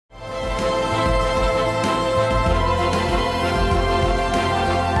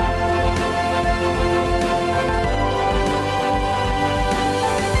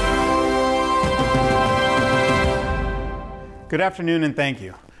Good afternoon and thank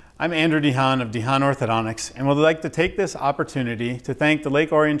you. I'm Andrew DeHaan of DeHaan Orthodontics and would like to take this opportunity to thank the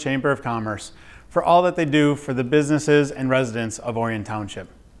Lake Orion Chamber of Commerce for all that they do for the businesses and residents of Orion Township.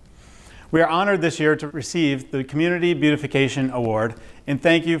 We are honored this year to receive the Community Beautification Award and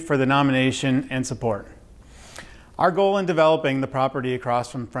thank you for the nomination and support. Our goal in developing the property across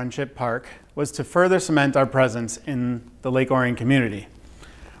from Friendship Park was to further cement our presence in the Lake Orion community.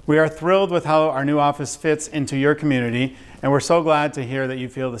 We are thrilled with how our new office fits into your community, and we're so glad to hear that you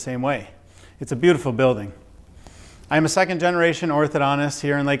feel the same way. It's a beautiful building. I am a second-generation orthodontist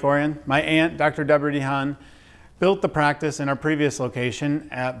here in Lake Orion. My aunt, Dr. Deborah DeHaan, built the practice in our previous location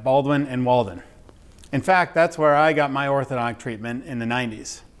at Baldwin and Walden. In fact, that's where I got my orthodontic treatment in the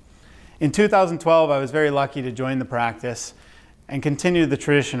 90s. In 2012, I was very lucky to join the practice and continue the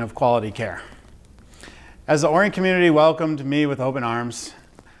tradition of quality care. As the Orion community welcomed me with open arms,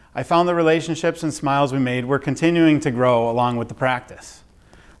 I found the relationships and smiles we made were continuing to grow along with the practice.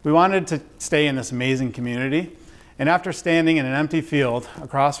 We wanted to stay in this amazing community, and after standing in an empty field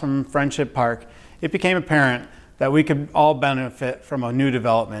across from Friendship Park, it became apparent that we could all benefit from a new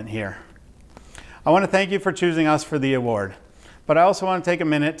development here. I want to thank you for choosing us for the award, but I also want to take a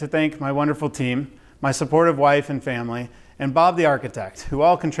minute to thank my wonderful team, my supportive wife and family, and Bob the architect, who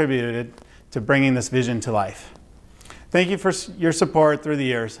all contributed to bringing this vision to life. Thank you for your support through the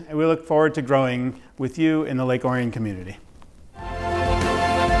years, and we look forward to growing with you in the Lake Orion community.